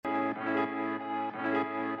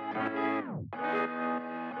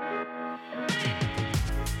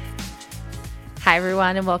Hi,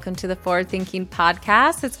 everyone, and welcome to the Forward Thinking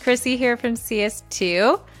Podcast. It's Chrissy here from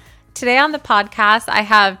CS2. Today on the podcast, I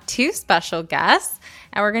have two special guests,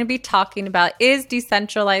 and we're going to be talking about, is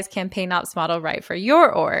decentralized campaign ops model right for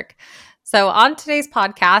your org? So on today's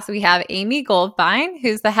podcast, we have Amy Goldfine,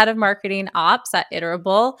 who's the head of marketing ops at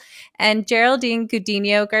Iterable, and Geraldine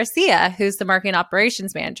Gudiño Garcia, who's the marketing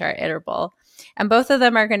operations manager at Iterable. And both of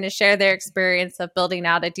them are going to share their experience of building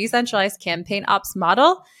out a decentralized campaign ops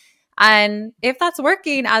model, and if that's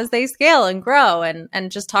working as they scale and grow, and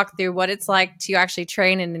just talk through what it's like to actually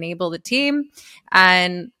train and enable the team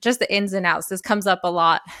and just the ins and outs. This comes up a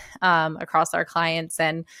lot across our clients,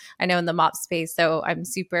 and I know in the MOP space. So I'm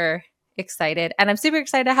super excited. And I'm super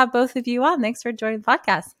excited to have both of you on. Thanks for joining the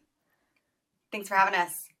podcast. Thanks for having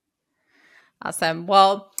us. Awesome.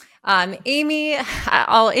 Well, Amy,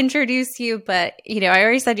 I'll introduce you, but I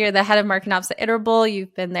already said you're the head of marketing ops at Iterable.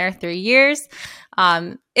 You've been there 3 years.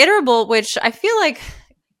 Iterable, which I feel like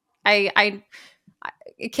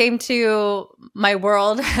it came to my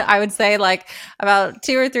world, I would say, like about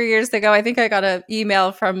 2 or 3 years ago. I think I got an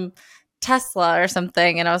email from Tesla or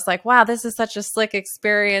something, and I was like, wow, this is such a slick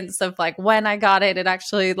experience. Of like, when I got it, it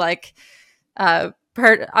actually like I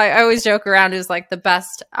always joke around, it was like the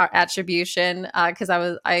best attribution because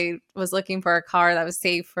I was looking for a car that was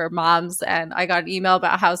safe for moms, and I got an email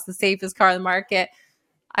about how it's the safest car in the market.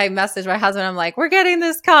 I messaged my husband. I'm like, we're getting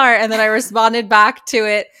this car. And then I responded back to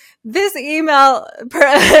it. This email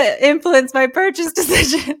influenced my purchase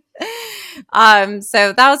decision.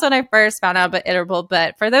 So that was when I first found out about Iterable.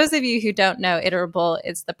 But for those of you who don't know, Iterable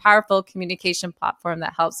is the powerful communication platform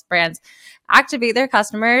that helps brands activate their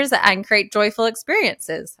customers and create joyful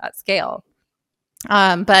experiences at scale.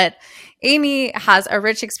 But Amy has a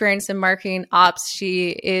rich experience in marketing ops. She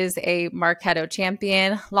is a Marketo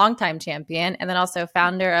champion, longtime champion, and then also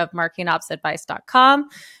founder of marketingopsadvice.com,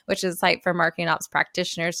 which is a site for marketing ops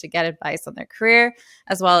practitioners to get advice on their career,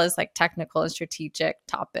 as well as like technical and strategic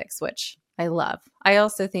topics, which I love. I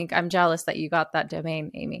also think I'm jealous that you got that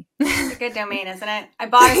domain, Amy. It's a good domain, isn't it? I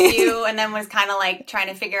bought a few and then was kind of like trying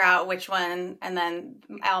to figure out which one. And then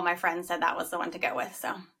all my friends said that was the one to go with.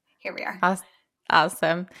 So here we are.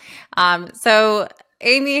 Awesome. So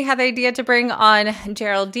Amy had the idea to bring on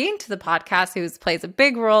Geraldine to the podcast, who plays a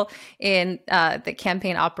big role in the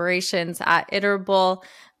campaign operations at Iterable.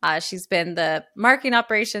 She's been the marketing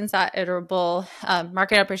operations at Iterable,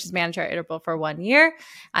 marketing operations manager at Iterable for 1 year.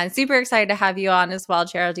 I'm super excited to have you on as well,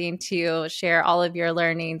 Geraldine, to share all of your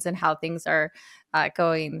learnings and how things are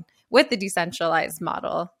going with the decentralized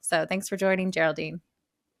model. So thanks for joining, Geraldine.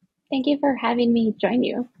 Thank you for having me join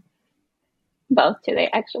you. Both today,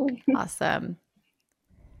 actually. Awesome.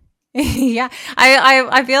 Yeah,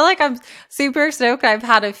 I feel like I'm super stoked. I've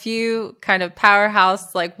had a few kind of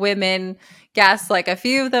powerhouse like women guests, like a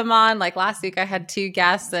few of them on. Like last week I had 2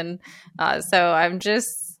 guests, and so I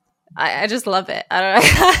just love it. I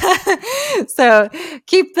don't know. So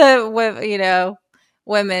keep the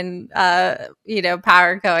women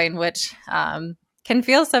power going, which can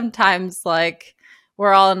feel sometimes like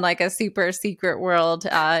we're all in like a super secret world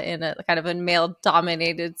in a kind of a male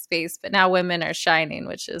dominated space, but now women are shining,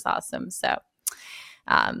 which is awesome. So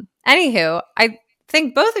anywho, I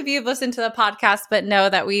think both of you have listened to the podcast, but know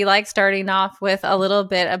that we like starting off with a little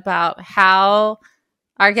bit about how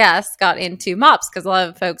our guests got into MOPS, because a lot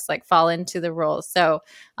of folks like fall into the roles. So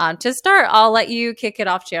to start, I'll let you kick it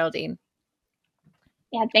off, Geraldine.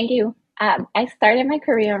 Yeah, thank you. I started my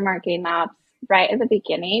career in marketing ops right at the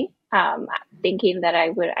beginning, thinking that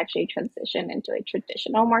I would actually transition into a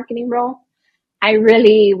traditional marketing role. I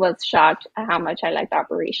really was shocked at how much I liked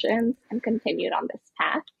operations and continued on this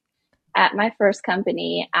path. At my first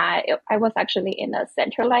company, I was actually in a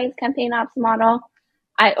centralized campaign ops model.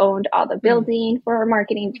 I owned all the building for our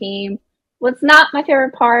marketing team. Was not my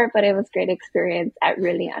favorite part, but it was great experience at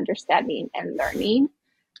really understanding and learning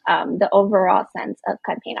the overall sense of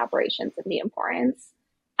campaign operations and the importance.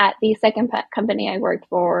 At the second company I worked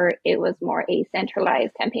for, it was more a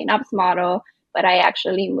centralized campaign ops model, but I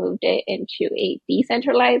actually moved it into a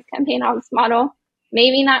decentralized campaign ops model.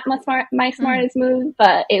 Maybe not my smartest move,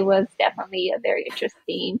 but it was definitely a very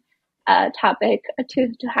interesting topic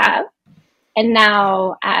to have. And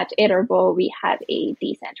now at Iterable, we have a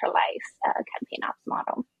decentralized campaign ops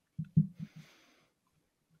model.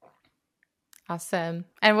 Awesome.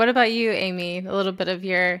 And what about you, Amy? A little bit of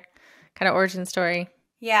your kind of origin story.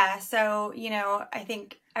 Yeah. So, I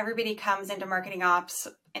think everybody comes into marketing ops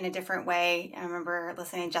in a different way. I remember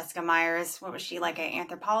listening to Jessica Myers. What was she, like an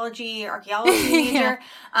anthropology, archaeology major?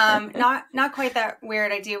 Not quite that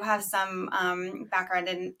weird. I do have some background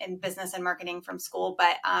in business and marketing from school,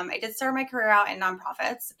 but I did start my career out in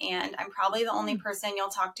nonprofits, and I'm probably the only person you'll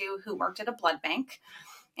talk to who worked at a blood bank.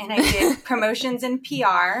 And I did promotions in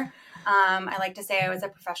PR. I like to say I was a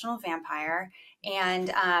professional vampire, and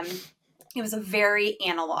it was a very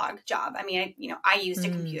analog job. I mean, I used a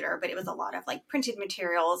computer, but it was a lot of like printed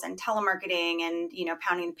materials and telemarketing and,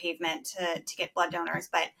 pounding the pavement to get blood donors.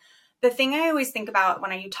 But the thing I always think about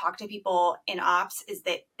when I talk to people in ops is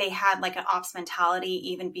that they had like an ops mentality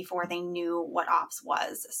even before they knew what ops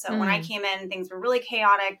was. So when I came in, things were really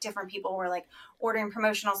chaotic. Different people were like ordering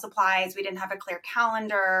promotional supplies. We didn't have a clear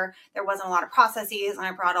calendar. There wasn't a lot of processes. And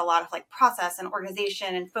I brought a lot of like process and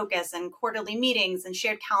organization and focus and quarterly meetings and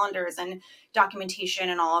shared calendars and documentation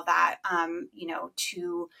and all of that,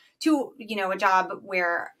 to a job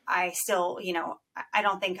where I still, I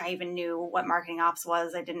don't think I even knew what marketing ops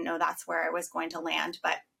was. I didn't know that's where I was going to land.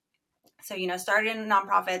 But so, started in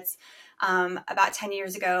nonprofits. About 10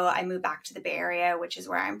 years ago, I moved back to the Bay Area, which is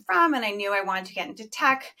where I'm from. And I knew I wanted to get into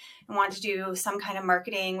tech and wanted to do some kind of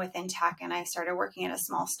marketing within tech. And I started working at a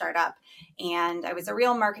small startup. And I was a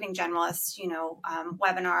real marketing generalist,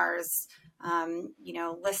 webinars,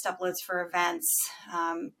 list uploads for events,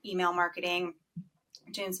 email marketing,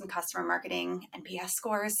 doing some customer marketing, NPS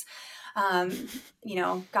scores,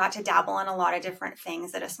 got to dabble in a lot of different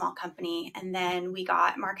things at a small company. And then we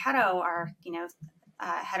got Marketo, our,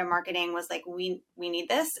 head of marketing was like, we need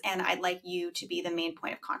this. And I'd like you to be the main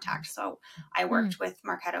point of contact. So I worked with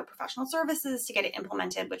Marketo Professional Services to get it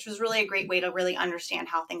implemented, which was really a great way to really understand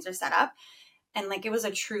how things are set up. And like, it was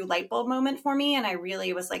a true light bulb moment for me. And I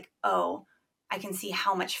really was like, oh, I can see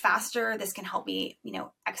how much faster this can help me,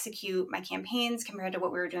 execute my campaigns compared to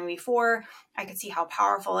what we were doing before. I could see how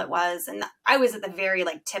powerful it was. And I was at the very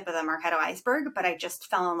tip of the Marketo iceberg, but I just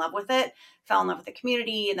fell in love with it, fell in love with the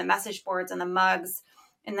community and the message boards and the mugs.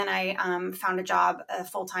 And then I found a job, a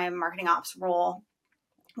full-time marketing ops role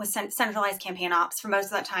with centralized campaign ops. For most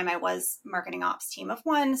of that time, I was marketing ops team of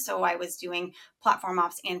one. So I was doing platform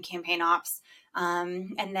ops and campaign ops.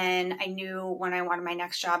 And then I knew when I wanted my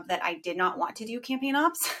next job that I did not want to do campaign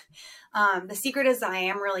ops. The secret is that I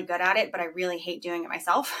am really good at it, but I really hate doing it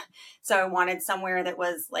myself. So I wanted somewhere that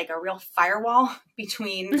was like a real firewall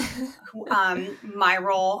between my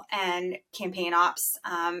role and campaign ops.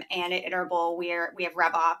 And at Iterable, we have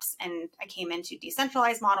rev ops, and I came into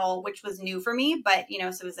decentralized model, which was new for me, but so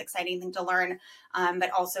it was an exciting thing to learn,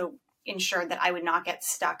 but also ensured that I would not get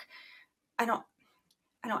stuck. I don't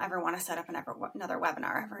ever want to set up another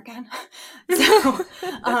webinar ever again. So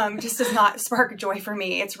just does not spark joy for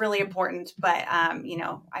me. It's really important, but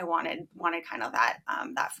I wanted kind of that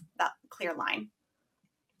clear line.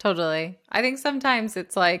 Totally. I think sometimes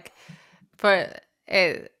it's like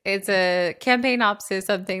it's a campaign ops is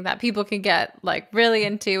something that people can get like really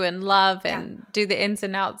into and love and do the ins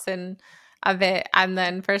and outs of it. And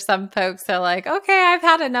then for some folks, they're like, okay, I've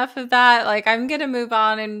had enough of that. Like, I'm going to move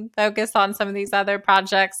on and focus on some of these other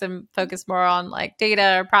projects and focus more on like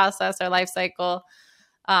data or process or life cycle.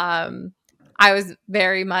 I was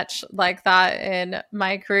very much like that in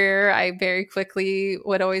my career. I very quickly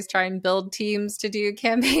would always try and build teams to do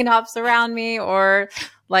campaign ops around me or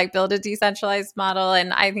like build a decentralized model.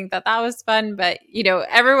 And I think that was fun. But,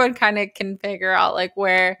 everyone kind of can figure out like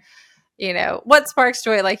where, what sparks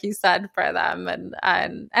joy, like you said, for them.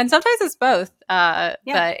 And sometimes it's both. But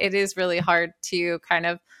it is really hard to kind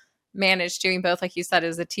of manage doing both. Like you said,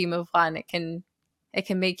 as a team of one, it can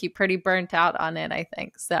make you pretty burnt out on it, I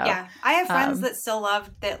think. So yeah, I have friends that still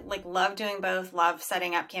love doing both, love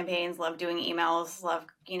setting up campaigns, love doing emails, love,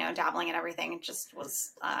 dabbling in everything. It just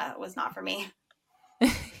was not for me.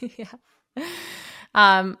 Yeah.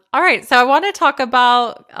 All right. So I want to talk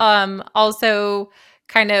about also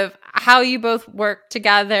kind of how you both work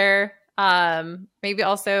together, maybe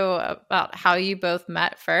also about how you both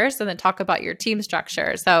met first, and then talk about your team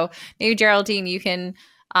structure. So maybe Geraldine, you can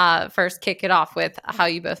first kick it off with how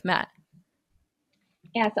you both met.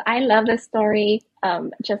 Yeah, so I love this story.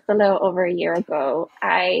 Just a little over a year ago,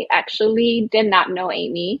 I actually did not know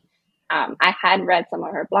Amy. I had read some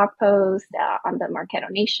of her blog posts on the Marketo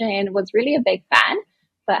Nation, was really a big fan,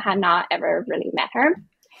 but had not ever really met her.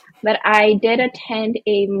 But I did attend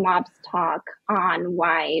a MOPS talk on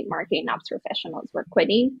why marketing ops professionals were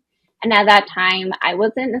quitting. And at that time, I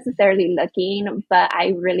wasn't necessarily looking, but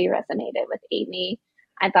I really resonated with Amy.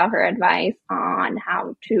 I thought her advice on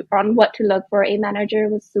what to look for a manager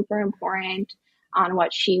was super important, on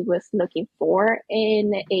what she was looking for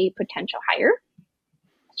in a potential hire.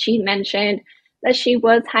 she mentioned that she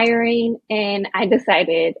was hiring, and I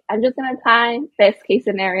decided I'm just going to apply. Best case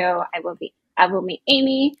scenario, I will meet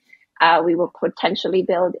Amy. We will potentially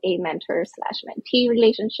build a mentor slash mentee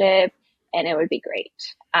relationship, and it would be great.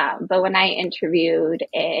 But when I interviewed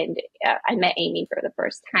and I met Amy for the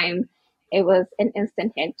first time, it was an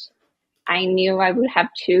instant hit. I knew I would have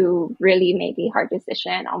to really make a hard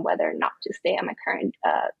decision on whether or not to stay at my current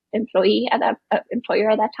employer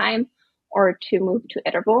at that time, or to move to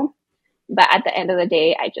Iterable. But at the end of the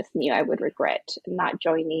day, I just knew I would regret not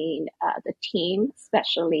joining the team,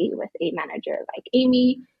 especially with a manager like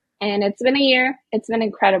Amy. And it's been a year. It's been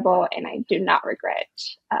incredible, and I do not regret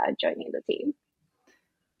joining the team.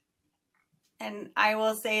 And I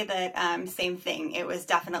will say that same thing. It was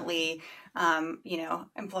definitely,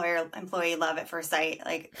 employee love at first sight.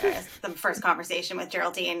 Like the first conversation with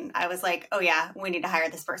Geraldine, I was like, oh yeah, we need to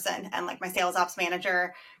hire this person. And like my sales ops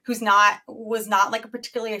manager, was not like a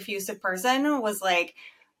particularly effusive person, was like,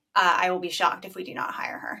 I will be shocked if we do not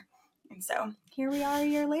hire her. And so here we are a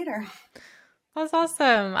year later. That's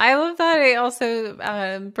awesome. I love that it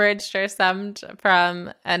also bridged or stemmed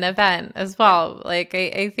from an event as well. Yeah. Like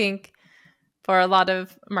I think for a lot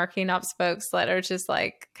of marketing ops folks that are just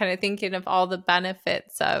like kind of thinking of all the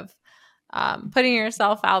benefits of putting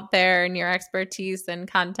yourself out there and your expertise and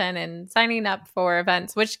content and signing up for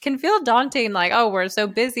events, which can feel daunting. Like, oh, we're so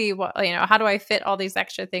busy. How do I fit all these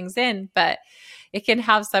extra things in? But it can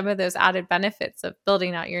have some of those added benefits of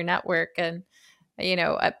building out your network and,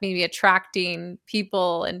 maybe attracting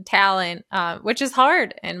people and talent, which is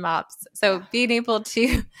hard in MOPS. So being able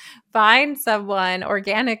to find someone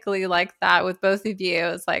organically like that with both of you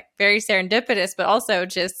is like very serendipitous, but also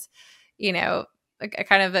just, a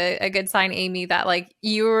kind of a good sign, Amy, that like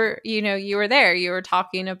you were there, you were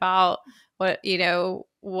talking about what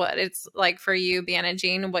it's like for you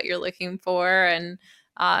managing what you're looking for, and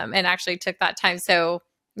actually took that time. So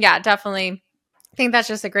yeah, definitely. I think that's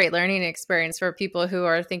just a great learning experience for people who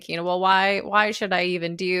are thinking, well, why should I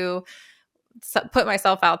even put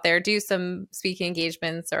myself out there, do some speaking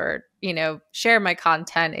engagements, or, share my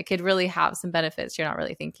content? It could really have some benefits you're not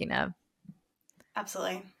really thinking of.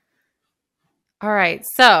 Absolutely. All right.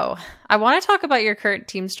 So I want to talk about your current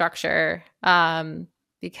team structure,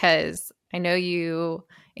 because I know you,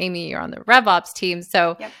 Amy, you're on the RevOps team.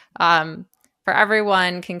 So yep. For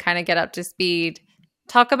everyone can kind of get up to speed,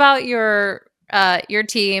 talk about your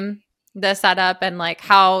team, the setup, and like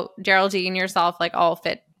how Geraldine, yourself, like all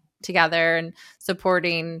fit together and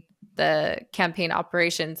supporting the campaign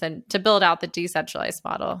operations and to build out the decentralized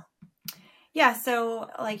model. Yeah, so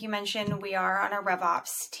like you mentioned, we are on a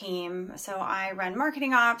RevOps team. So I run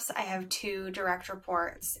marketing ops. I have 2 direct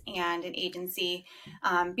reports and an agency.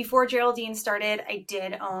 Before Geraldine started, I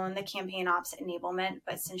did own the campaign ops enablement,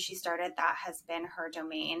 but since she started, that has been her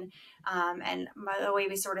domain. And the way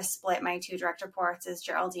we sort of split my 2 direct reports is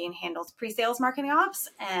Geraldine handles pre-sales marketing ops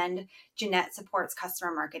and Jeanette supports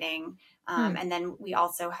customer marketing. And then we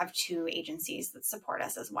also have 2 agencies that support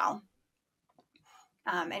us as well.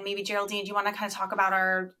 And maybe Geraldine, do you want to kind of talk about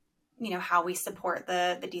our, how we support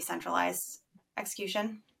the decentralized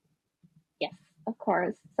execution? Yes, of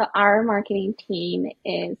course. So our marketing team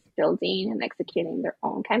is building and executing their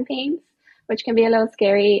own campaigns, which can be a little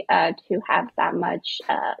scary to have that much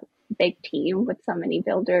big team with so many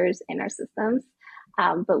builders in our systems.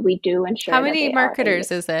 But we do ensure. How many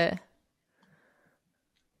marketers is it?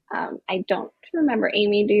 I don't remember.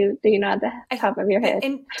 Amy, do you know at the top of your head?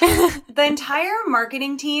 The entire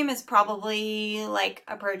marketing team is probably like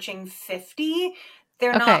approaching 50.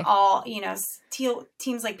 They're not all,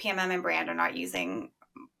 teams like PMM and brand are not using,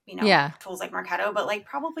 tools like Marketo, but like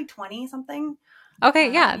probably 20 something.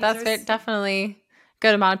 Okay. Yeah. That's definitely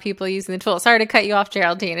good amount of people using the tool. Sorry to cut you off,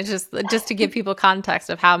 Geraldine. It's just to give people context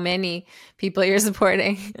of how many people you're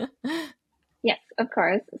supporting. Yes, of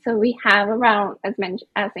course. So we have around, as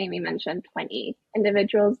Amy mentioned, 20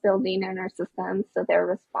 individuals building in our systems. So they're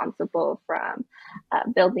responsible from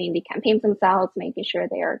building the campaigns themselves, making sure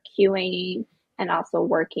they are queuing, and also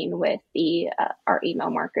working with our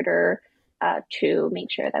email marketer to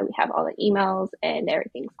make sure that we have all the emails and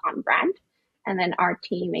everything's on brand. And then our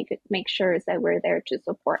team make sure that we're there to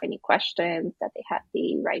support any questions, that they have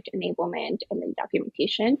the right enablement and the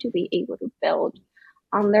documentation to be able to build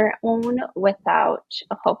on their own without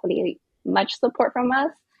hopefully much support from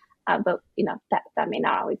us. But that may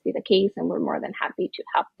not always be the case, and we're more than happy to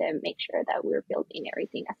help them make sure that we're building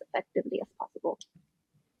everything as effectively as possible.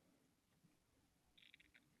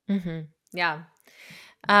 Mm-hmm. Yeah.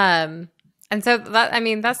 And so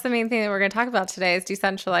that's the main thing that we're going to talk about today is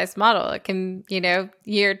decentralized model. It can,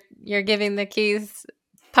 you're giving the keys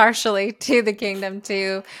partially to the kingdom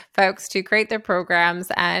to folks to create their programs,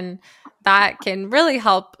 and that can really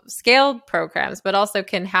help scale programs, but also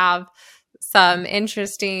can have some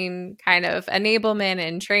interesting kind of enablement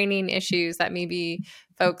and training issues that maybe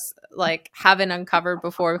folks like haven't uncovered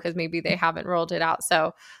before because maybe they haven't rolled it out.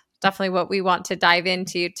 So definitely what we want to dive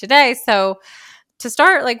into today. So to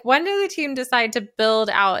start, like, when did the team decide to build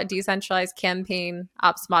out a decentralized campaign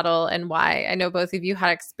ops model, and why? I know both of you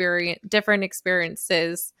had different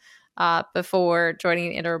experiences before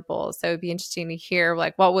joining Iterable, so it'd be interesting to hear,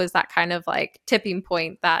 like, what was that kind of like tipping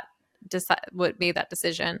point that what made that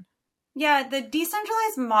decision? Yeah, the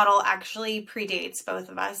decentralized model actually predates both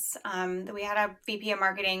of us. We had a VP of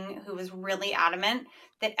marketing who was really adamant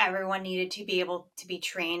that everyone needed to be able to be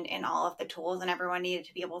trained in all of the tools and everyone needed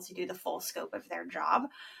to be able to do the full scope of their job.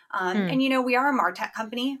 And, we are a MarTech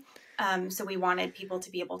company. So we wanted people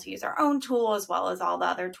to be able to use our own tool as well as all the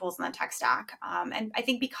other tools in the tech stack. And I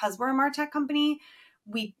think because we're a MarTech company,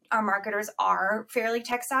 our marketers are fairly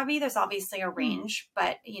tech savvy. There's obviously a range,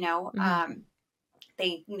 but,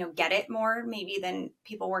 they get it more maybe than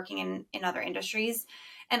people working in other industries.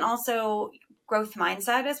 And also growth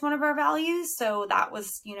mindset is one of our values, so that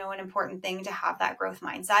was an important thing to have, that growth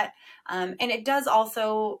mindset. And it does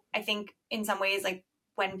also, I think, in some ways, like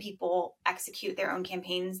when people execute their own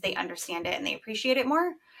campaigns, they understand it and they appreciate it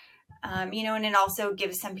more. And it also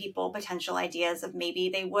gives some people potential ideas of maybe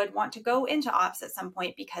they would want to go into ops at some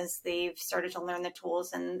point because they've started to learn the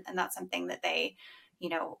tools, and that's something that they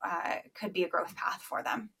could be a growth path for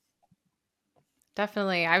them.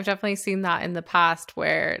 Definitely. I've definitely seen that in the past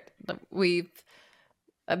where we've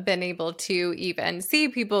been able to even see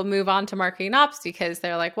people move on to marketing ops because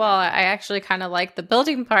they're like, well, I actually kind of like the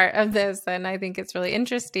building part of this, and I think it's really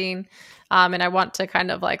interesting. And I want to kind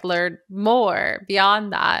of like learn more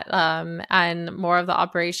beyond that, and more of the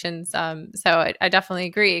operations. So I definitely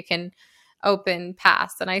agree. It can open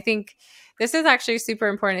paths. And I think this is actually super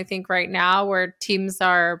important, I think, right now where teams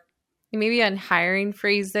are maybe on hiring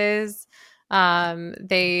freezes.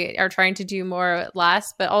 They are trying to do more with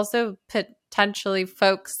less, but also potentially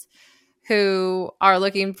folks who are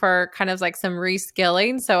looking for kind of like some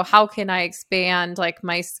reskilling. So how can I expand like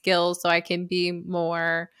my skills so I can be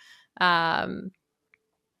more, I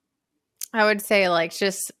would say, like,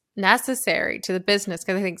 just necessary to the business?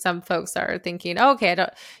 Because I think some folks are thinking, oh, okay, I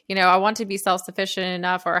don't, I want to be self-sufficient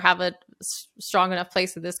enough or have a strong enough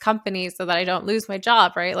place in this company so that I don't lose my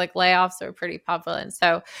job, right? Like layoffs are pretty prevalent.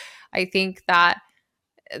 So I think that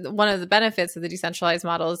one of the benefits of the decentralized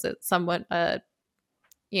model is that someone, a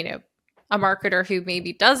marketer who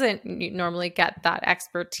maybe doesn't normally get that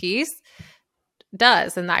expertise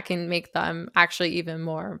does, and that can make them actually even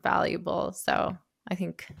more valuable. So I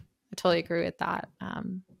think I totally agree with that.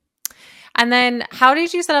 And then how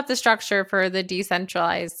did you set up the structure for the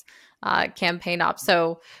decentralized campaign ops?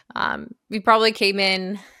 So we probably came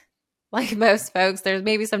in like most folks. There's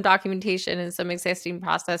maybe some documentation and some existing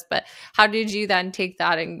process, but how did you then take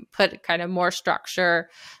that and put kind of more structure?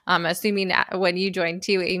 Assuming when you joined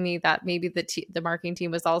too, Amy, that maybe the marketing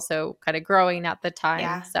team was also kind of growing at the time.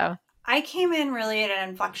 Yeah. So I came in really at an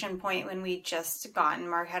inflection point when we just gotten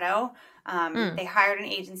Marketo. They hired an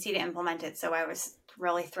agency to implement it, so I was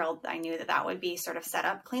really thrilled. I knew that would be sort of set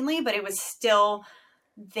up cleanly, but it was still,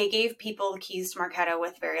 they gave people the keys to Marketo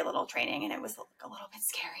with very little training, and it was a little bit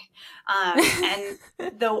scary.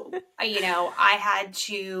 And though, I had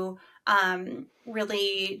to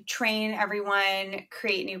really train everyone,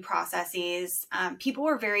 create new processes. People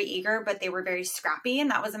were very eager, but they were very scrappy. And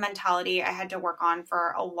that was a mentality I had to work on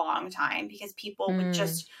for a long time, because people would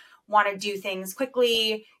just want to do things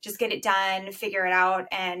quickly, just get it done, figure it out.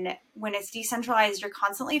 And when it's decentralized, you're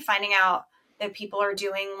constantly finding out that people are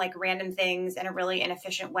doing like random things in a really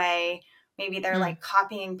inefficient way. Maybe they're like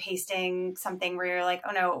copying, pasting something where you're like,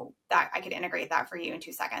 oh no, that I could integrate that for you in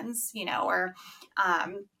 2 seconds, or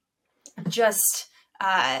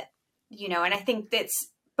and I think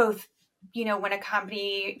that's both, when a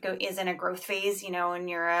company is in a growth phase, and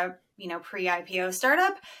you're a, pre-IPO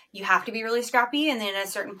startup, you have to be really scrappy. And then at a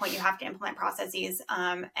certain point you have to implement processes,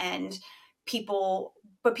 and people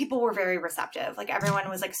were very receptive. Like everyone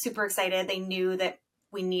was like super excited. They knew that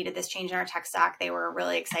we needed this change in our tech stack. They were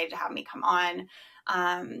really excited to have me come on.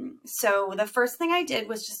 So the first thing I did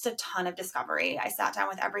was just a ton of discovery. I sat down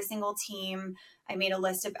with every single team. I made a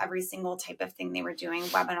list of every single type of thing they were doing: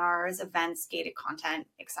 webinars, events, gated content,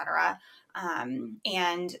 etc.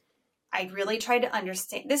 And I really tried to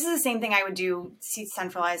understand. This is the same thing I would do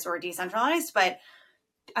centralized or decentralized, but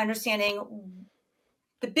understanding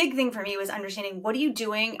the big thing for me was understanding what are you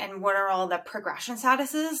doing and what are all the progression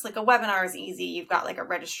statuses. Like a webinar is easy. You've got like a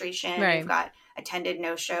registration, Right. you've got attended,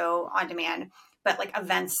 no show, on demand, but like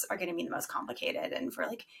events are going to be the most complicated. And for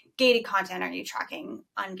like gated content, are you tracking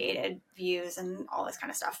ungated views and all this kind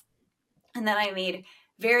of stuff? And then I made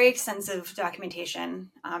very extensive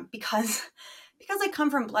documentation because I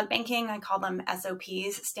come from blood banking. I call them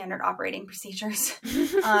SOPs, standard operating procedures,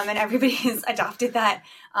 and everybody's adopted that.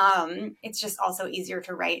 It's just also easier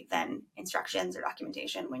to write than instructions or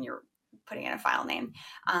documentation when you're putting in a file name.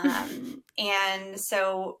 And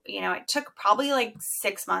so, it took probably like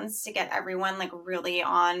 6 months to get everyone like really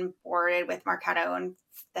on boarded with Marketo, and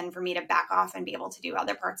then for me to back off and be able to do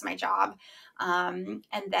other parts of my job. And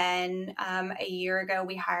then a year ago,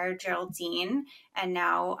 we hired Geraldine, and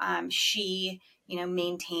now she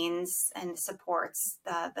maintains and supports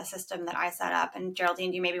the system that I set up. And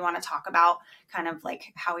Geraldine, do you maybe want to talk about kind of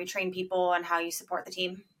like how we train people and how you support the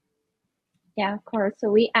team? Yeah, of course.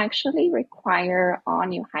 So we actually require all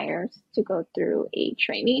new hires to go through a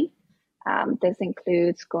training. This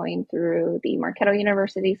includes going through the Marketo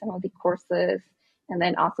University, some of the courses, and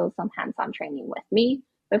then also some hands-on training with me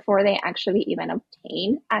before they actually even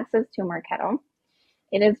obtain access to Marketo.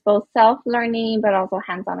 It is both self-learning, but also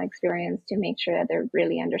hands-on experience to make sure that they're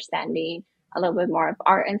really understanding a little bit more of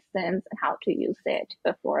our instance and how to use it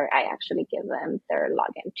before I actually give them their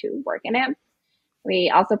login to work in it.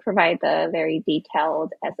 We also provide the very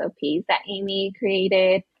detailed SOPs that Amy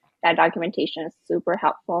created. That documentation is super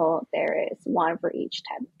helpful. There is one for each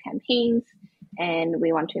type of campaigns, and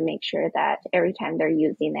we want to make sure that every time they're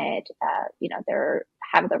using it, they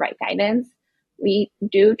have the right guidance. We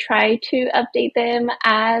do try to update them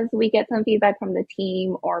as we get some feedback from the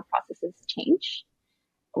team or processes change.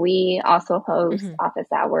 We also host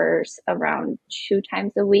office hours around 2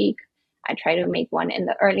 times a week. I try to make one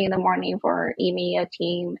early in the morning for EMEA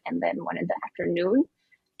team and then one in the afternoon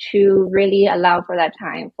to really allow for that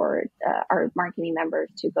time for our marketing members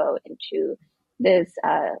to go into this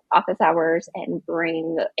office hours and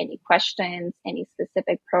bring any questions, any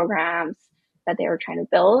specific programs that they were trying to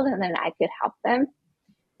build, and then I could help them.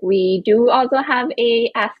 We do also have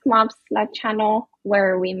a Ask Moms Slack channel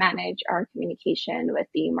where we manage our communication with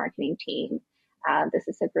the marketing team. This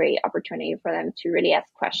is a great opportunity for them to really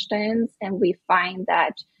ask questions, and we find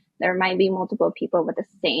that there might be multiple people with the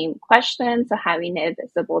same question, so having it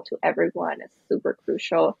visible to everyone is super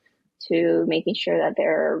crucial to making sure that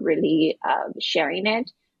they're really sharing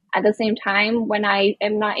it. At the same time, when I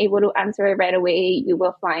am not able to answer it right away, you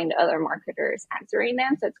will find other marketers answering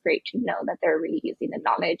them. So it's great to know that they're really using the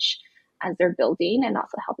knowledge as they're building and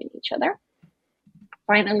also helping each other.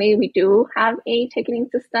 Finally, we do have a ticketing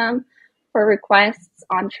system for requests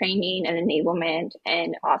on training and enablement,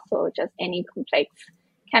 and also just any complex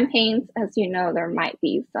campaigns. As you know, there might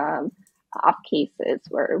be some off cases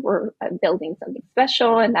where we're building something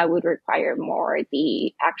special, and that would require more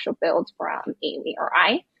the actual builds from Amy or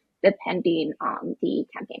I, depending on the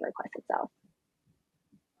campaign request itself.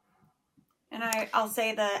 And I'll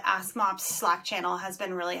say the Ask Moms Slack channel has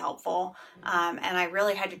been really helpful. And I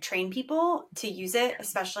really had to train people to use it,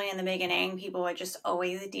 especially in the beginning. People would just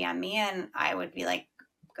always DM me, and I would be like,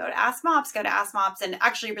 go to Ask Moms, go to Ask Moms. And it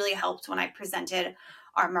actually really helped when I presented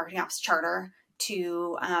our marketing ops charter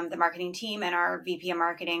to the marketing team, and our VP of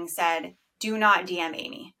marketing said, do not DM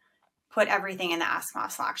Amy. Put everything in the Ask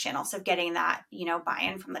Moms Slack channel. So getting that,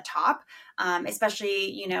 buy-in from the top,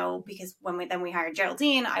 especially, because when we hired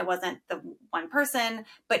Geraldine, I wasn't the one person,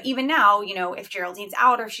 but even now, if Geraldine's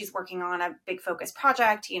out or she's working on a big focus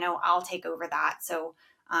project, I'll take over that. So,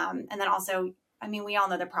 and then also, we all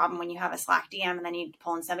know the problem when you have a Slack DM and then you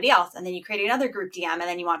pull in somebody else, and then you create another group DM and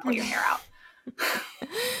then you want to pull your hair out.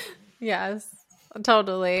 Yes.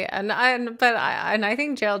 Totally. And I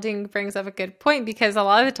think Geraldine brings up a good point, because a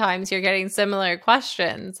lot of the times you're getting similar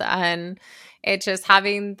questions, and it's just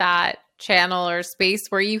having that channel or space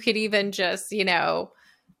where you could even just,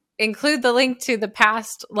 include the link to the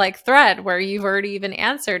past thread where you've already even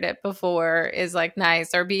answered it before is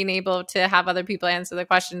nice, or being able to have other people answer the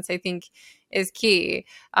questions, I think is key.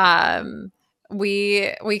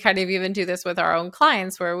 We kind of even do this with our own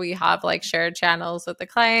clients, where we have shared channels with the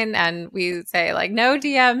client, and we say no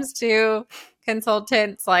DMs to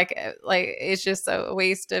consultants. It's just a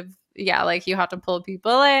waste of, you have to pull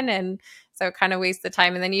people in, and so kind of waste the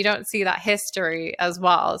time, and then you don't see that history as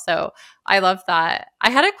well. So I love that. I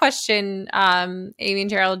had a question, Amy and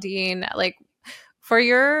Geraldine, for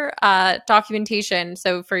your documentation,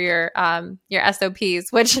 so for your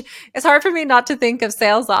SOPs, which is hard for me not to think of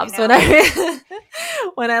sales ops when I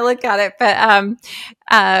when I look at it,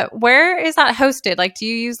 but where is that hosted? Like, do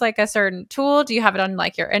you use like a certain tool? Do you have it on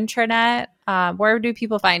like your intranet? Where do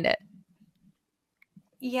people find it?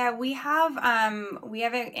 Yeah, we have an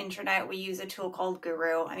intranet. We use a tool called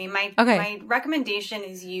Guru. I mean, my recommendation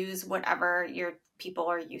is use whatever your people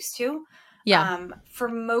are used to. Yeah. For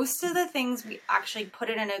most of the things, we actually put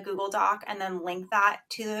it in a Google Doc and then link that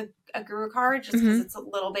to a Guru card, just because it's a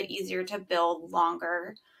little bit easier to build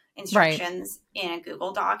longer instructions in a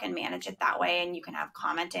Google Doc and manage it that way. And you can have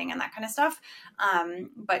commenting and that kind of stuff.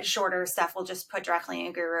 But shorter stuff we'll just put directly in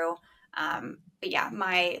a Guru. But yeah,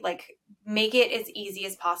 make it as easy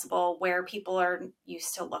as possible where people are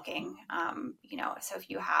used to looking. So if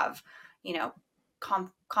you have,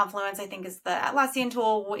 Confluence, I think is the Atlassian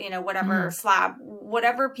tool, whatever Slab,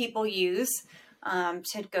 whatever people use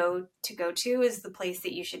to go to is the place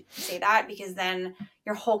that you should say that, because then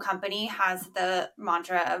your whole company has the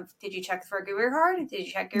mantra of, did you check for a Guru card? Did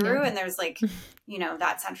you check Guru? Yeah. And there's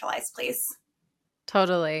that centralized place.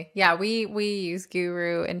 Totally. Yeah, we use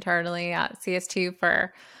Guru internally at CS2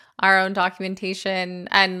 for our own documentation,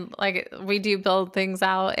 and like we do build things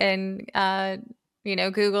out in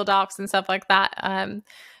Google Docs and stuff like that.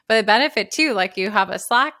 But the benefit too, like you have a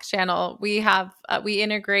Slack channel, we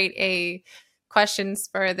integrate a questions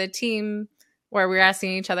for the team where we're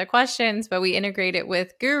asking each other questions, but we integrate it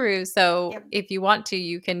with Guru. So if you want to,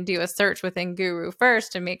 you can do a search within Guru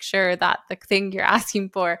first to make sure that the thing you're asking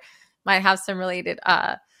for might have some related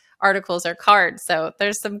articles or cards. So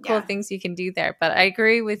there's some cool things you can do there. But I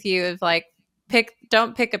agree with you of like,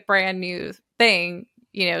 don't pick a brand new thing,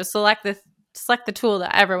 select the tool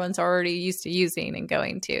that everyone's already used to using and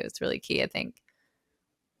going to. It's really key, I think.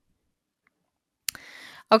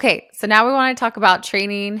 Okay, so now we want to talk about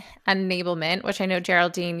training and enablement, which I know,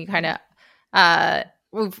 Geraldine, you kind of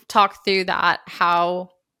we've talked through that,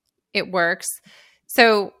 how it works.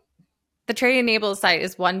 So the train enable site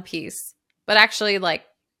is one piece, but actually like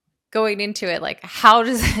going into it, like how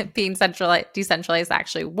does it being decentralized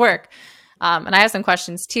actually work? And I have some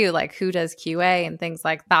questions too, like who does QA and things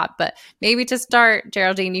like that. But maybe to start,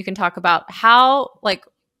 Geraldine, you can talk about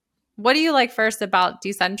what do you like first about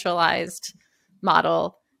decentralized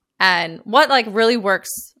model, and what like really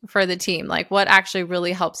works for the team? Like what actually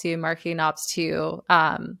really helps you in marketing ops too,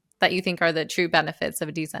 that you think are the true benefits of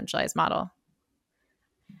a decentralized model?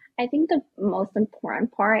 I think the most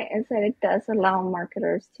important part is that it does allow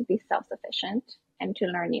marketers to be self-sufficient and to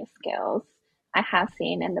learn new skills. I have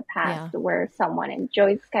seen in the past where someone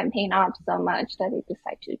enjoys campaign ops so much that they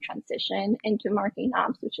decide to transition into marketing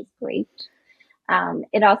ops, which is great.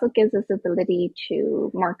 It also gives us the ability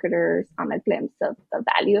to marketers on a glimpse of the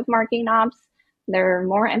value of marketing ops. They're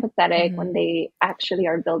more empathetic when they actually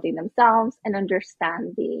are building themselves and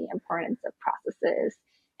understand the importance of processes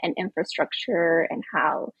and infrastructure and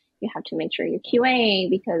how you have to make sure you QA,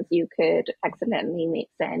 because you could accidentally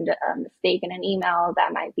send a mistake in an email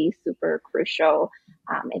that might be super crucial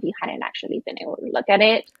if you hadn't actually been able to look at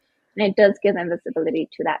it. And it does give them visibility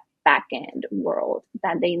to that back-end world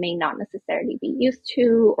that they may not necessarily be used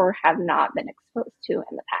to or have not been exposed to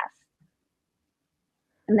in the past.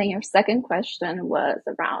 And then your second question was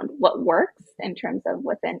around what works in terms of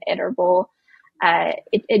within Iterable.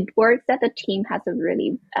 It works that the team has a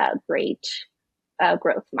really great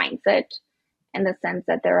growth mindset, in the sense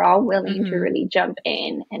that they're all willing to really jump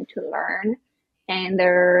in and to learn. And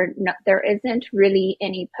there isn't really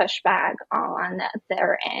any pushback on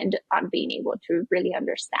their end on being able to really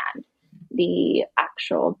understand the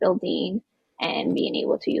actual building and being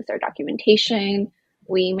able to use their documentation.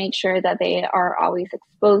 We make sure that they are always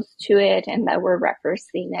exposed to it and that we're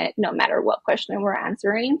referencing it no matter what question we're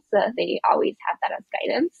answering, so that they always have that as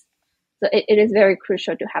guidance. So it is very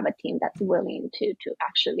crucial to have a team that's willing to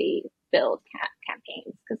actually build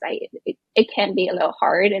campaigns, because it can be a little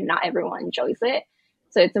hard and not everyone enjoys it.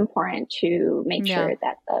 So it's important to make sure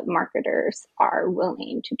that the marketers are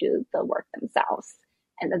willing to do the work themselves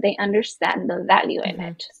and that they understand the value in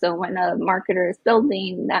it. So when a marketer is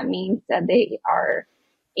building, that means that they are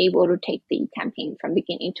able to take the campaign from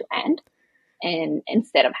beginning to end, and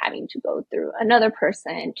instead of having to go through another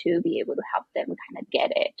person to be able to help them kind of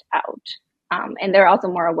get it out. And they're also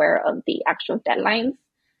more aware of the actual deadlines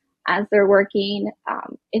as they're working.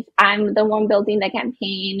 If I'm the one building the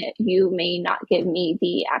campaign, you may not give me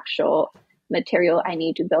the actual material I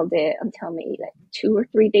need to build it until maybe like 2 or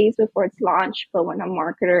 3 days before it's launched. But when a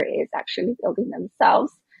marketer is actually building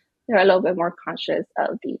themselves, they're a little bit more conscious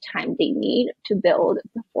of the time they need to build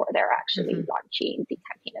before they're actually launching the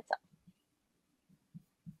campaign itself.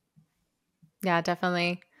 Yeah,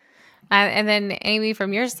 definitely. And then Amy,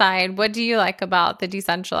 from your side, what do you like about the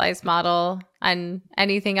decentralized model, and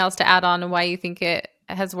anything else to add on and why you think it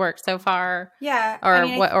has worked so far, Yeah, I or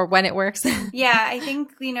mean, what, or when it works? yeah, I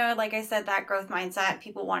think, like I said, that growth mindset,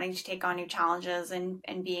 people wanting to take on new challenges and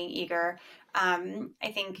being eager.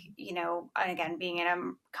 I think, and again, being in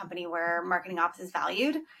a company where marketing ops is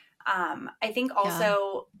valued. I think Yeah.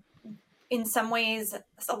 also in some ways,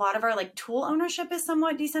 a lot of our like tool ownership is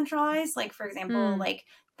somewhat decentralized. Like, for example, like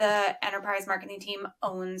the enterprise marketing team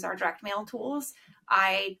owns our direct mail tools.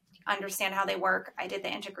 I understand how they work. I did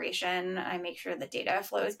the integration. I make sure the data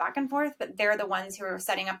flows back and forth, but they're the ones who are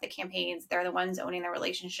setting up the campaigns. They're the ones owning the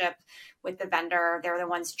relationship with the vendor. They're the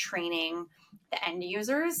ones training the end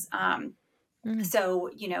users. So,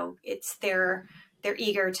 it's they're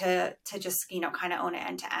eager to just, kind of own it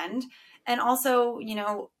end to end. And also,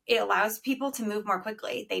 it allows people to move more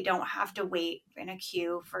quickly. They don't have to wait in a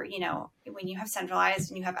queue for, when you have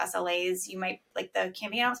centralized and you have SLAs, you might, like, the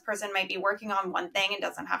campaign ops person might be working on one thing and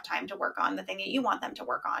doesn't have time to work on the thing that you want them to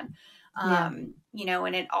work on. Yeah.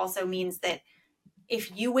 And it also means that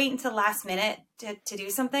if you wait until the last minute to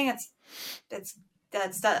do something,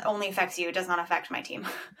 that only affects you. It does not affect my team.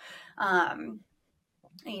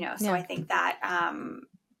 So I think that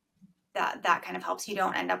that kind of helps. You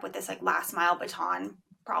don't end up with this like last mile baton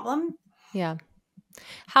problem. Yeah.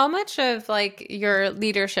 How much of like your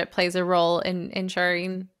leadership plays a role in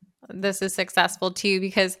ensuring this is successful too?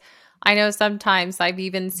 Because I know sometimes I've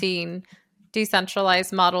even seen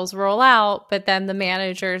decentralized models roll out, but then the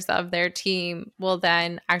managers of their team will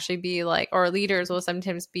then actually be like, or leaders will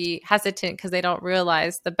sometimes be hesitant because they don't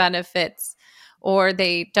realize the benefits, or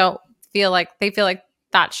they feel like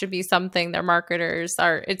that should be something their marketers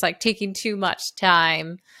are, it's like taking too much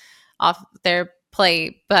time off their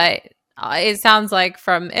plate. But it sounds like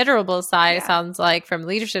from Iterable side, it Yeah. sounds like from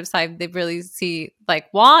leadership side, they really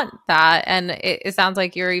want that. And it sounds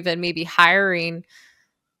like you're even maybe hiring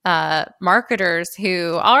marketers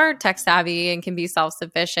who are tech savvy and can be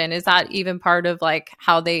self-sufficient. Is that even part of like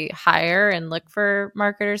how they hire and look for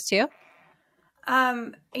marketers too?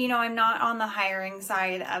 I'm not on the hiring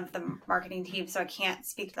side of the marketing team, so I can't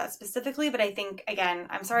speak to that specifically. But I think, again,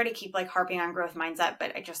 I'm sorry to keep like harping on growth mindset,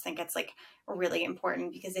 but I just think it's like really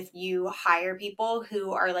important, because if you hire people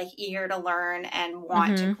who are like eager to learn and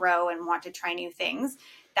want to grow and want to try new things,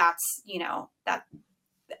 that's,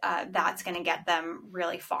 that's going to get them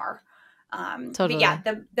really far. But Totally. yeah,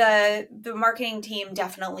 the marketing team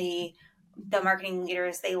definitely, the marketing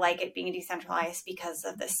leaders, they like it being decentralized because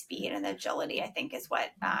of the speed and the agility, I think, is what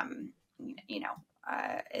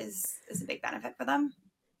is a big benefit for them.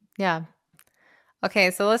 Yeah.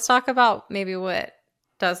 Okay, so let's talk about maybe what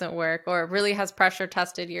doesn't work or really has pressure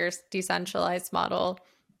tested your decentralized model.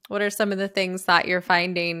 What are some of the things that you're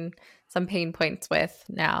finding some pain points with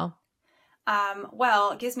now?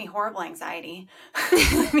 Well, it gives me horrible anxiety.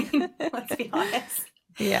 I mean, let's be honest.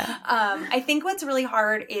 Yeah. I think what's really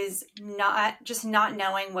hard is not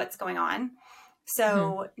knowing what's going on.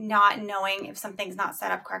 So not knowing if something's not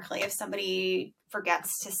set up correctly, if somebody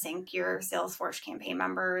forgets to sync your Salesforce campaign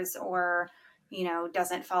members, or,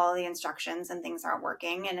 doesn't follow the instructions and things aren't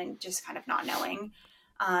working, and then just kind of not knowing.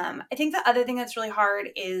 I think the other thing that's really hard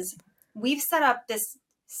is we've set up this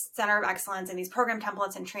center of excellence and these program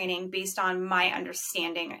templates and training based on my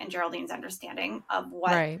understanding and Geraldine's understanding of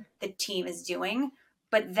what the team is doing.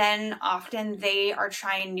 But then often they are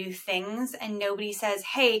trying new things and nobody says,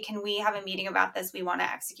 hey, can we have a meeting about this? We want to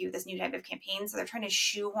execute this new type of campaign. So they're trying to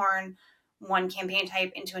shoehorn one campaign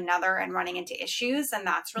type into another and running into issues. And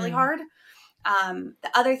that's really hard. The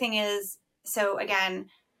other thing is, so again,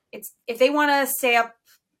 it's if they want to stay up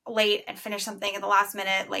late and finish something at the last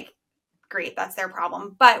minute, like, great, that's their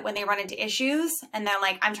problem. But when they run into issues and they're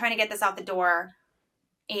like, I'm trying to get this out the door,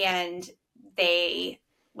 and they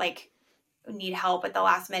like need help at the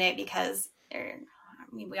last minute because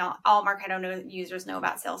we all Marketo users know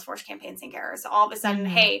about Salesforce campaign sync errors. So all of a sudden,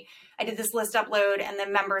 hey, I did this list upload and the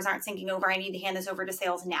members aren't syncing over. I need to hand this over to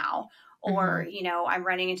sales now. Or, I'm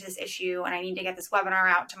running into this issue and I need to get this webinar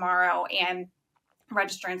out tomorrow, and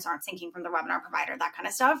registrants aren't syncing from the webinar provider, that kind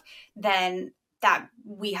of stuff. Then that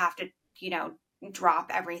we have to,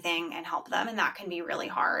 drop everything and help them. And that can be really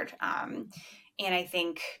hard. And I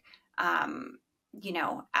think, I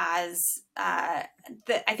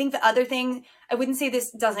think the other thing, I wouldn't say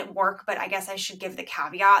this doesn't work, but I guess I should give the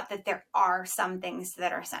caveat that there are some things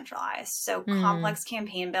that are centralized. So complex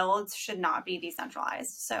campaign builds should not be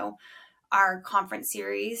decentralized. So our conference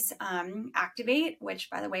series, Activate, which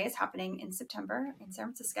by the way is happening in September in San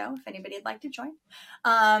Francisco, if anybody would like to join.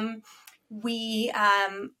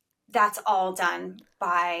 that's all done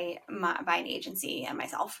by an agency and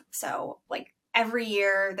myself. So like every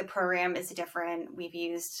year the program is different. We've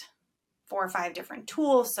used 4 or 5 different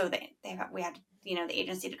tools. So we had, the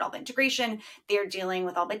agency did all the integration. They're dealing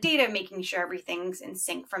with all the data, making sure everything's in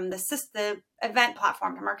sync from the event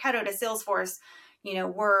platform to Marketo to Salesforce.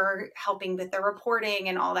 We're helping with the reporting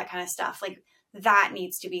and all that kind of stuff. Like that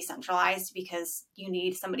needs to be centralized because you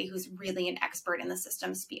need somebody who's really an expert in the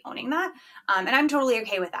systems to be owning that. And I'm totally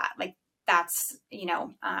okay with that. Like that's,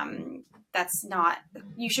 that's not,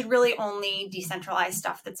 you should really only decentralize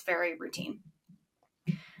stuff that's very routine.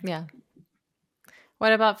 Yeah.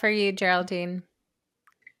 What about for you, Geraldine?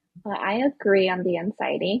 Well, I agree on the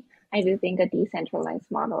anxiety. I do think a decentralized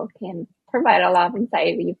model can provide a lot of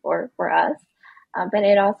anxiety for us, but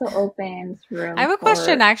it also opens room. I have a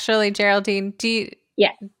question, actually, Geraldine.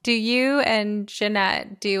 Yeah. Do you and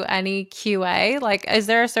Jeanette do any QA? Like, is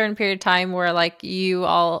there a certain period of time where like you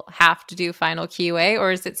all have to do final QA,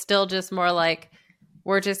 or is it still just more like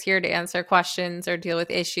we're just here to answer questions or deal with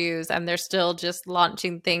issues, and they're still just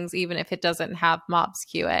launching things even if it doesn't have MOPS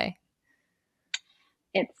QA?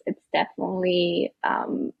 It's definitely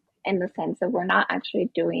in the sense that we're not actually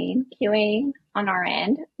doing QA on our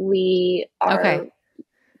end. We are Okay.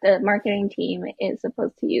 The marketing team is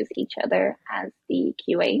supposed to use each other as the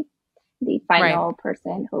QA, the final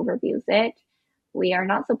person who reviews it. We are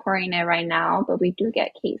not supporting it right now, but we do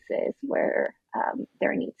get cases where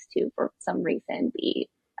there needs to, for some reason, be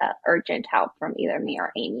urgent help from either me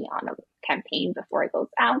or Amy on a campaign before it goes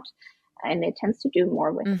out. And it tends to do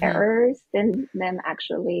more with errors than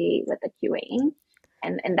actually with the QAing.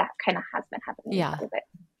 And that kind of has been happening a little bit.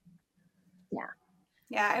 Yeah.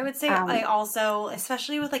 Yeah, I would say I also,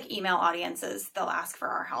 especially with like email audiences, they'll ask for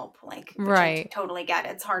our help, like, which I totally get.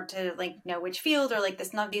 It's hard to like know which field or like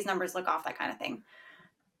these numbers look off, that kind of thing.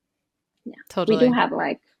 Yeah, totally. We do have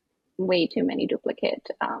like way too many duplicate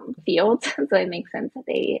fields, so it makes sense that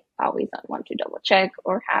they always want to double check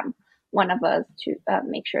or have one of us to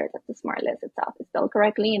make sure that the smart list itself is built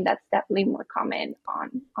correctly, and that's definitely more common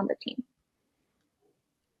on the team.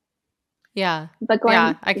 Yeah,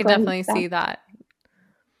 I can definitely see that.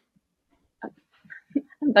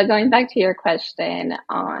 But going back to your question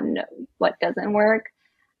on what doesn't work,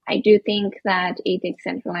 I do think that a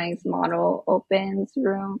decentralized model opens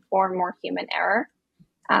room for more human error,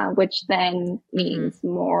 which then means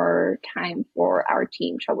more time for our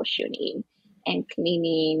team troubleshooting and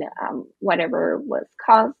cleaning whatever was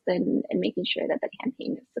caused and making sure that the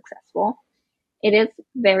campaign is successful. It is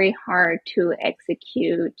very hard to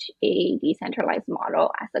execute a decentralized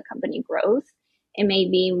model as the company grows. It may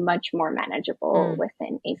be much more manageable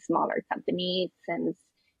within a smaller company since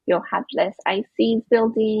you'll have less ICs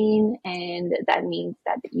building, and that means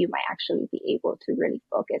that you might actually be able to really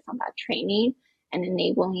focus on that training and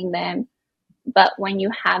enabling them. But when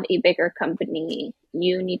you have a bigger company,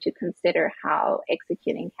 you need to consider how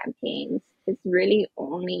executing campaigns is really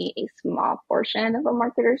only a small portion of a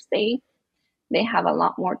marketer's day. They have a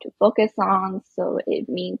lot more to focus on, so it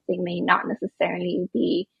means they may not necessarily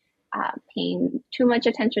be paying too much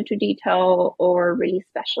attention to detail or really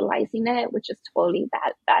specializing it, which is totally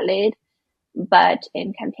valid. But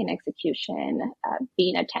in campaign execution,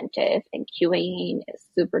 being attentive and QAing is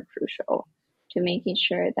super crucial to making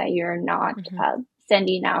sure that you're not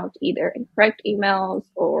sending out either incorrect emails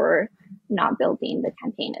or not building the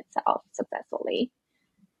campaign itself successfully.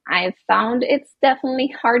 I've found it's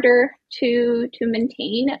definitely harder to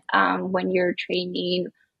maintain when you're training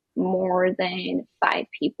more than 5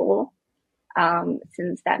 people,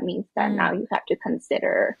 since that means that now you have to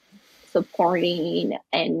consider supporting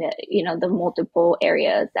and the multiple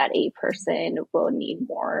areas that a person will need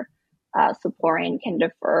more support and can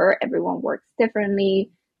defer. Everyone works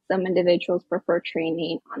differently. Some individuals prefer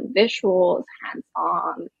training on visuals,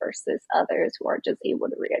 hands-on, versus others who are just able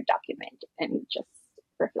to read a document and just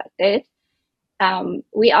reflect it.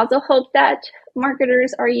 We also hope that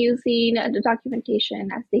marketers are using the documentation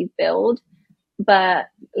as they build, but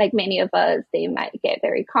like many of us, they might get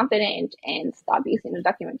very confident and stop using the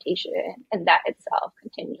documentation, and that itself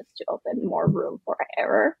continues to open more room for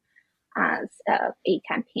error, as a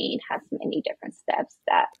campaign has many different steps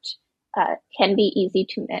that can be easy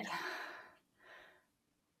to miss.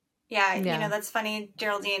 Yeah, that's funny,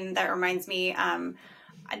 Geraldine. That reminds me,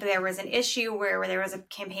 there was an issue where there was a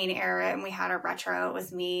campaign error and we had a retro. It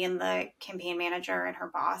was me and the campaign manager and her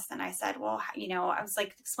boss. And I said, well, I was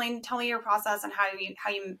like, tell me your process and how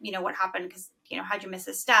you what happened? Because, how'd you miss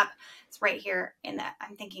this step? It's right here in that.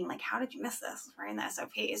 I'm thinking like, how did you miss this? Right in the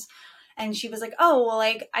SOPs. And she was like, oh, well,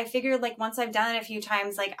 like, I figured like once I've done it a few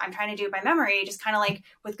times, like I'm trying to do it by memory, just kind of like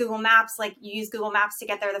with Google Maps, like you use Google Maps to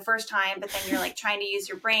get there the first time, but then you're like trying to use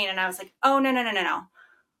your brain. And I was like, oh, no.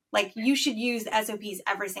 Like you should use SOPs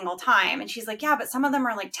every single time. And she's like, yeah, but some of them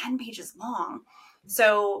are like 10 pages long.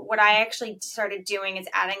 So what I actually started doing is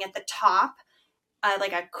adding at the top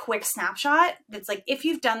like a quick snapshot that's like, if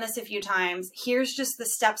you've done this a few times, here's just the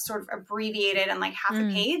steps sort of abbreviated in like half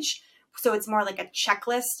a page. So it's more like a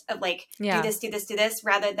checklist of like, do this,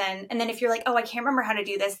 rather than, and then if you're like, oh, I can't remember how to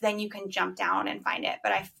do this, then you can jump down and find it.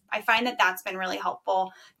 But I find that that's been really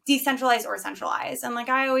helpful, decentralized or centralized. And like,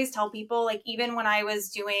 I always tell people, like, even when I was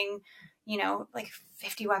doing, you know, like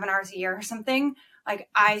 50 webinars a year or something, like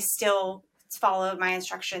I still followed my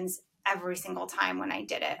instructions every single time when I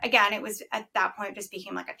did it. Again, it was at that point, it just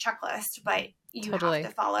became like a checklist, but you have to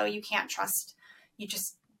follow. You can't trust, you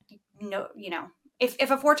just know, you know,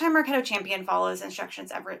 if a 4-time Marketo champion follows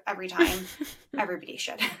instructions every time, everybody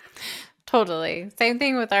should. Totally. Same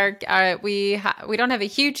thing with our we don't have a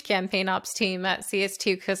huge campaign ops team at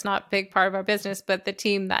CS2 because it's not a big part of our business, but the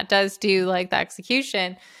team that does do like the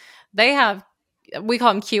execution, they have, we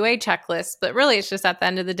call them QA checklists, but really it's just at the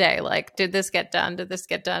end of the day, like, did this get done? Did this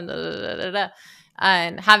get done? Da, da, da, da.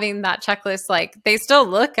 And having that checklist, like they still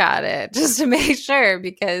look at it just to make sure,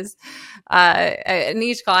 because and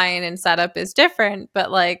each client and setup is different,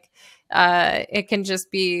 but like it can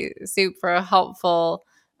just be super helpful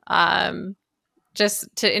just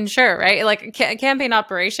to ensure, right? Like campaign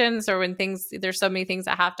operations, or when things, there's so many things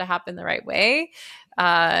that have to happen the right way.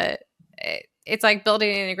 It's like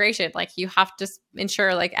building an integration. Like you have to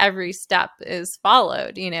ensure like every step is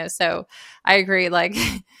followed, you know? So I agree. Like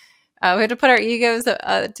we have to put our egos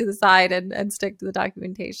to the side and stick to the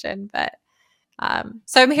documentation. But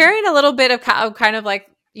so I'm hearing a little bit of kind of like,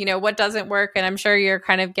 you know, what doesn't work. And I'm sure you're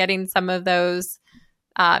kind of getting some of those,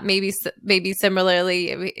 maybe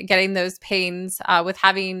similarly getting those pains with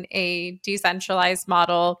having a decentralized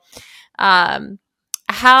model.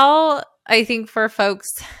 How, I think for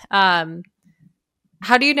folks,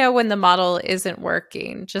 how do you know when the model isn't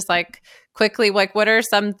working? Just like quickly, like what are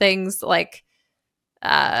some things like,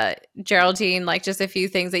 Geraldine, like just a few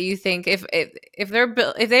things that you think if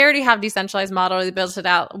they already have decentralized model, or they built it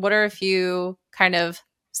out, what are a few kind of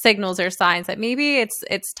signals or signs that maybe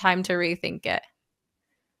it's time to rethink it?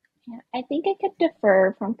 Yeah, I think it could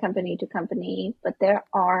differ from company to company, but there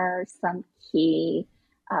are some key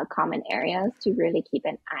common areas to really keep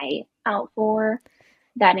an eye out for.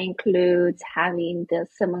 That includes having the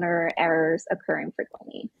similar errors occurring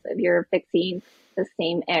frequently. So if you're fixing the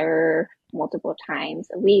same error multiple times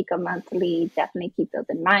a week or monthly, definitely keep those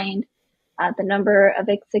in mind. The number of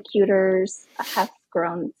executors has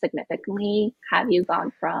grown significantly. Have you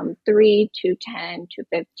gone from 3 to 10 to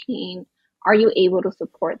 15? Are you able to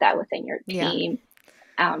support that within your team?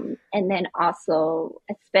 Yeah. And then also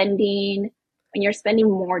when you're spending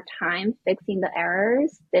more time fixing the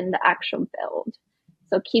errors than the actual build.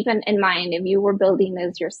 So keep in mind, if you were building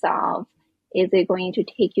this yourself, is it going to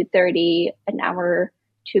take you 30 an hour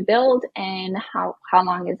to build? And how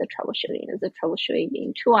long is the troubleshooting? Is the troubleshooting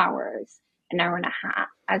being 2 hours, an hour and a half?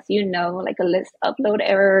 As you know, like a list upload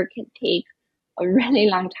error can take a really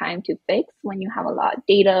long time to fix when you have a lot of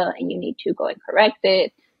data and you need to go and correct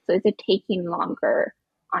it. So is it taking longer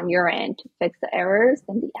on your end to fix the errors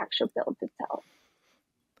than the actual build itself?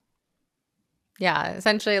 Yeah,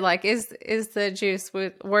 essentially, like, is the juice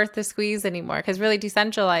worth the squeeze anymore? Because really,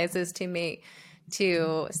 decentralized is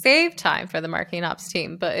to save time for the marketing ops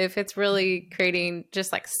team. But if it's really creating,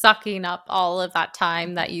 just like sucking up all of that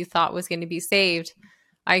time that you thought was going to be saved,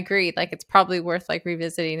 I agree. Like, it's probably worth like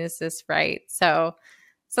revisiting. Is this right? So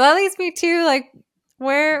that leads me to like,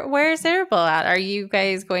 where's Iterable at? Are you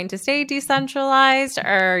guys going to stay decentralized?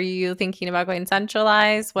 Or are you thinking about going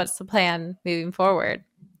centralized? What's the plan moving forward?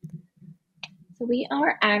 So we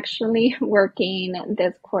are actually working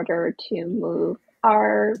this quarter to move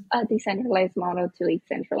our decentralized model to a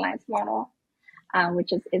centralized model,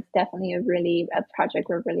 which is definitely a project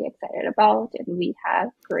we're really excited about, and we have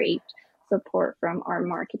great support from our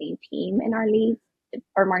marketing team and our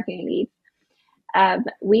marketing leads.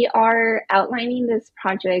 We are outlining this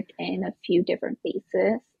project in a few different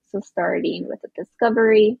phases. So starting with the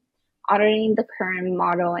discovery, auditing the current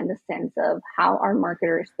model in the sense of how our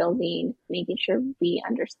marketers building, making sure we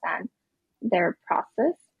understand their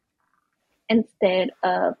process instead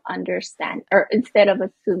of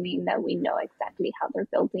assuming that we know exactly how they're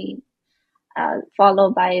building.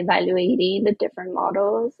 Followed by evaluating the different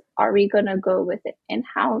models. Are we going to go with an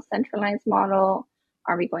in-house centralized model?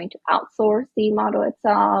 Are we going to outsource the model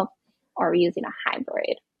itself? Or are we using a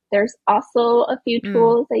hybrid? There's also a few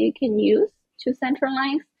tools that you can use to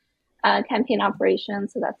centralize campaign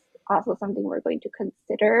operations. So that's also something we're going to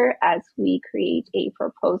consider as we create a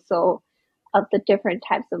proposal of the different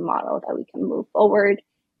types of model that we can move forward,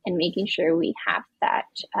 and making sure we have that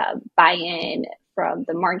buy-in from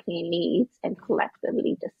the marketing leads and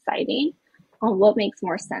collectively deciding on what makes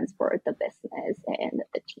more sense for the business and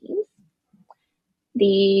the teams.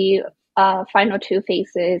 The final two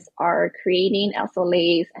phases are creating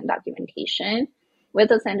SLAs and documentation.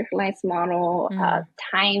 With a centralized model,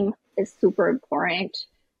 time is super important.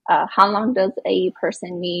 How long does a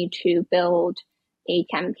person need to build a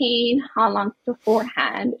campaign? How long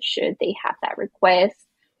beforehand should they have that request?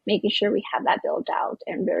 Making sure we have that built out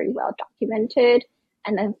and very well documented.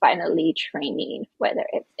 And then finally, training, whether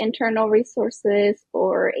it's internal resources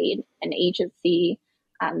or an agency.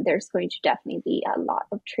 There's going to definitely be a lot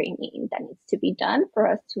of training that needs to be done for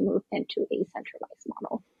us to move into a centralized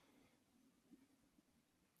model.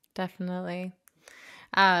 Definitely.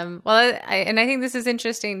 I think this is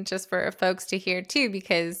interesting just for folks to hear too,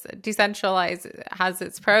 because decentralized has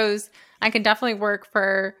its pros and can definitely work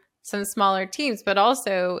for some smaller teams, but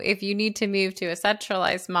also if you need to move to a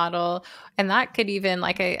centralized model, and that could even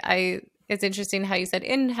it's interesting how you said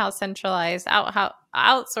in-house centralized,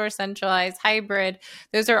 outsource centralized, hybrid.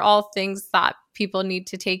 Those are all things that people need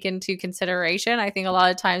to take into consideration. I think a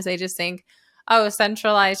lot of times they just think, oh,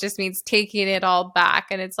 centralized just means taking it all back.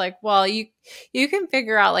 And it's like, well, you can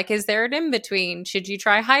figure out, like, is there an in-between? Should you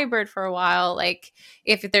try hybrid for a while? Like,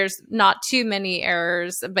 if there's not too many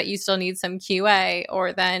errors, but you still need some QA,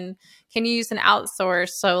 or then can you use an outsource?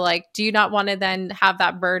 So, like, do you not want to then have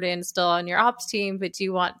that burden still on your ops team, but do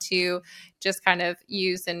you want to just kind of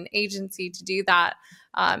use an agency to do that?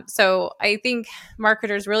 So I think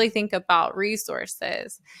marketers really think about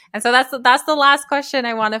resources. And so that's the last question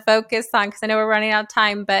I want to focus on, because I know we're running out of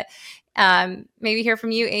time, but maybe hear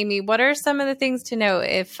from you, Amy. What are some of the things to know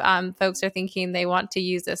if folks are thinking they want to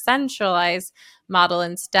use a centralized model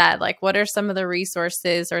instead? Like, what are some of the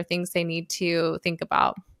resources or things they need to think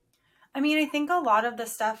about? I mean, I think a lot of the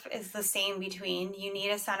stuff is the same between, you need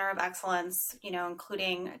a center of excellence,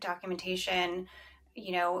 including documentation.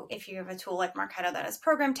 If you have a tool like Marketo that has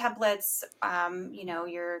program templates,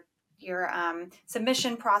 your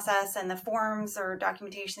submission process and the forms or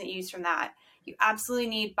documentation that you use from that, you absolutely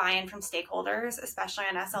need buy-in from stakeholders, especially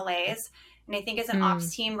on SLAs. And I think as an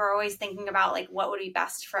ops team, we're always thinking about, like, what would be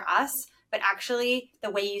best for us, but actually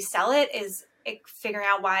the way you sell it is figuring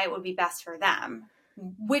out why it would be best for them.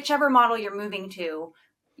 Whichever model you're moving to,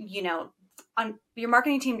 your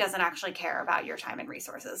marketing team doesn't actually care about your time and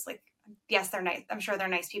resources. Like, yes, they're nice. I'm sure they're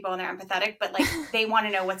nice people and they're empathetic, but like they want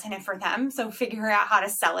to know what's in it for them. So figure out how to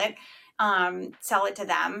sell it to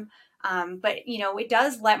them. But it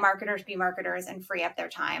does let marketers be marketers and free up their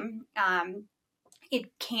time. It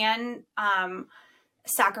can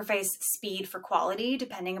sacrifice speed for quality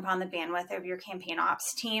depending upon the bandwidth of your campaign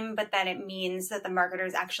ops team, but then it means that the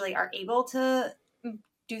marketers actually are able to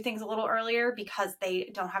do things a little earlier because they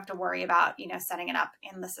don't have to worry about setting it up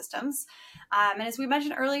in the systems. And as we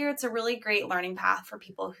mentioned earlier, it's a really great learning path for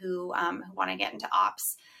people who want to get into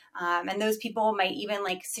ops, and those people might even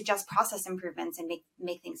suggest process improvements and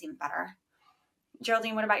make things even better.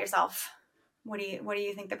 Geraldine, what about yourself? What do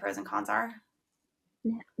you think the pros and cons are?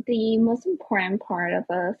 The most important part of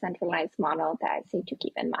a centralized model that I say to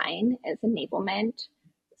keep in mind is enablement.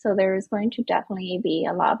 So there's going to definitely be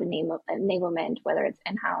a lot of enablement, whether it's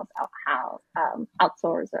in-house,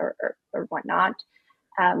 outsource, or whatnot.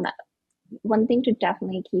 One thing to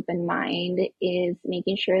definitely keep in mind is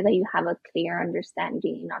making sure that you have a clear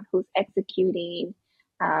understanding on who's executing.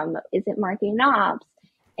 Is it marketing ops?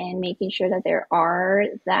 And making sure that there are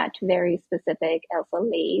that very specific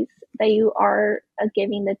SLAs that you are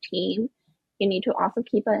giving the team. You need to also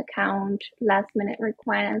keep an account last minute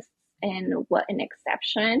requests and what an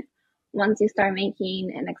exception. Once you start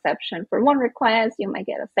making an exception for one request, you might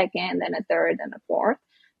get a second, then a third, and a fourth.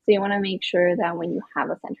 So you want to make sure that when you have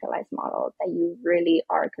a centralized model that you really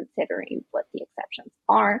are considering what the exceptions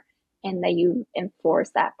are and that you enforce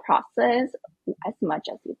that process as much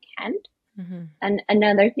as you can. Mm-hmm. And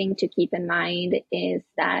another thing to keep in mind is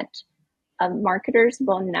that marketers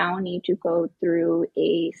will now need to go through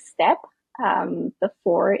a step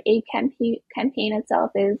before a campaign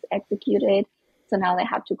itself is executed. So now they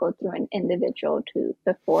have to go through an individual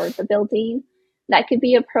before the building. That could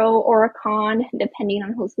be a pro or a con, depending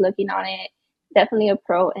on who's looking on it. Definitely a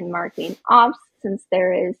pro in marketing ops, since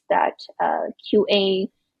there is that QA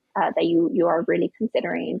that you are really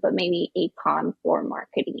considering, but maybe a con for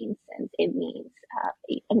marketing, since it means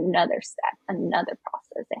another step, another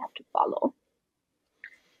process they have to follow.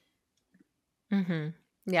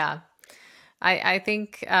 Mm-hmm. Yeah. I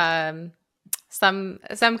think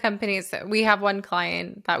some companies, we have one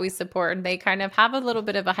client that we support, and they kind of have a little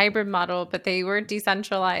bit of a hybrid model, but they were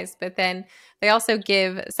decentralized. But then they also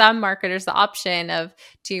give some marketers the option of,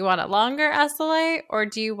 do you want a longer SLA, or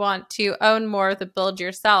do you want to own more of the build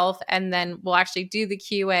yourself, and then we'll actually do the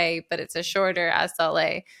QA, but it's a shorter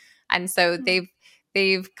SLA. And so they've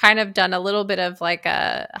kind of done a little bit of like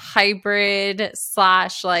a hybrid /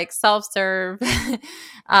 like self-serve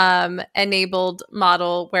enabled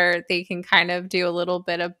model where they can kind of do a little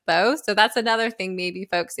bit of both. So that's another thing, maybe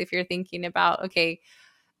folks, if you're thinking about, okay,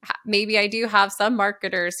 maybe I do have some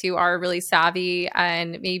marketers who are really savvy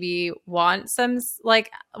and maybe want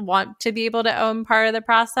to be able to own part of the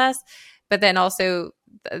process, but then also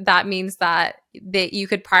that means that you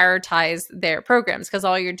could prioritize their programs, because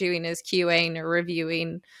all you're doing is QAing or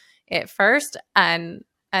reviewing it first and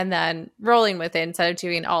then rolling with it instead of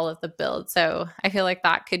doing all of the build. So I feel like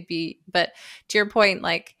that could be, but to your point,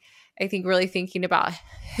 like, I think really thinking about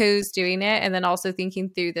who's doing it, and then also thinking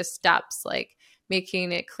through the steps, like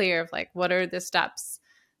making it clear of like, what are the steps,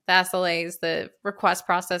 the SLAs, the request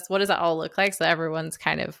process, what does that all look like, so everyone's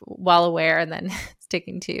kind of well aware and then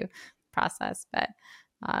sticking to the process. But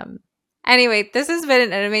anyway, this has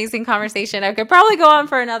been an amazing conversation. I could probably go on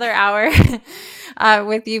for another hour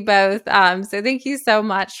with you both. So thank you so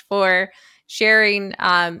much for sharing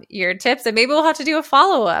your tips. And maybe we'll have to do a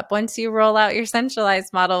follow-up once you roll out your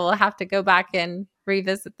centralized model. We'll have to go back and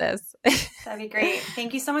revisit this. That'd be great.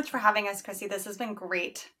 Thank you so much for having us, Chrissy. This has been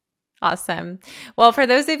great. Awesome. Well, for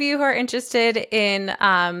those of you who are interested in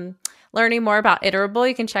learning more about Iterable,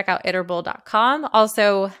 you can check out iterable.com.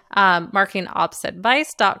 Also,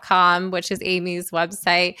 marketingopsadvice.com, which is Amy's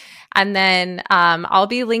website. And then I'll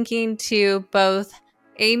be linking to both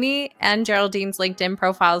Amy and Geraldine's LinkedIn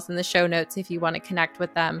profiles in the show notes if you want to connect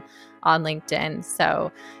with them on LinkedIn.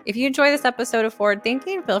 So if you enjoy this episode of Forward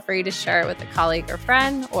Thinking, feel free to share it with a colleague or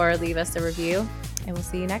friend, or leave us a review. And we'll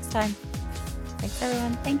see you next time. Thanks,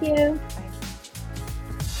 everyone. Thank you.